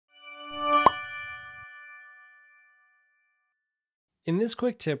In this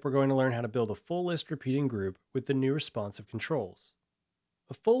quick tip, we're going to learn how to build a full list repeating group with the new responsive controls.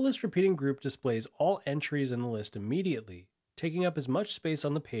 A full list repeating group displays all entries in the list immediately, taking up as much space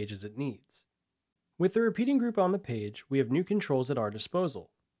on the page as it needs. With the repeating group on the page, we have new controls at our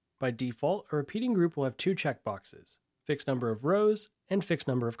disposal. By default, a repeating group will have two checkboxes, fixed number of rows and fixed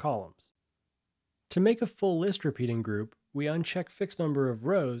number of columns. To make a full list repeating group, we uncheck fixed number of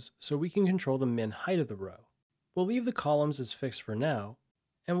rows so we can control the min height of the row. We'll leave the columns as fixed for now,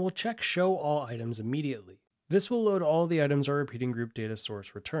 and we'll check Show All Items immediately. This will load all the items our repeating group data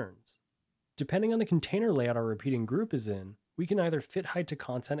source returns. Depending on the container layout our repeating group is in, we can either fit height to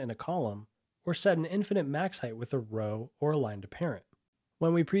content in a column, or set an infinite max height with a row or a line to parent.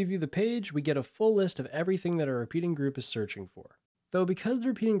 When we preview the page, we get a full list of everything that our repeating group is searching for. Though because the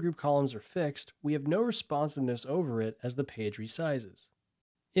repeating group columns are fixed, we have no responsiveness over it as the page resizes.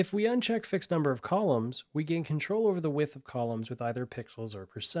 If we uncheck fixed number of columns, we gain control over the width of columns with either pixels or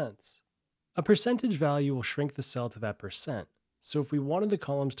percents. A percentage value will shrink the cell to that percent, so if we wanted the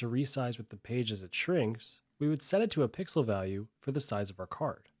columns to resize with the page as it shrinks, we would set it to a pixel value for the size of our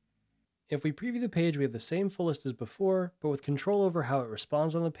card. If we preview the page, we have the same full list as before, but with control over how it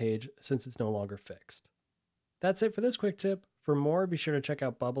responds on the page since it's no longer fixed. That's it for this quick tip. For more, be sure to check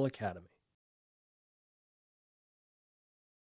out Bubble Academy.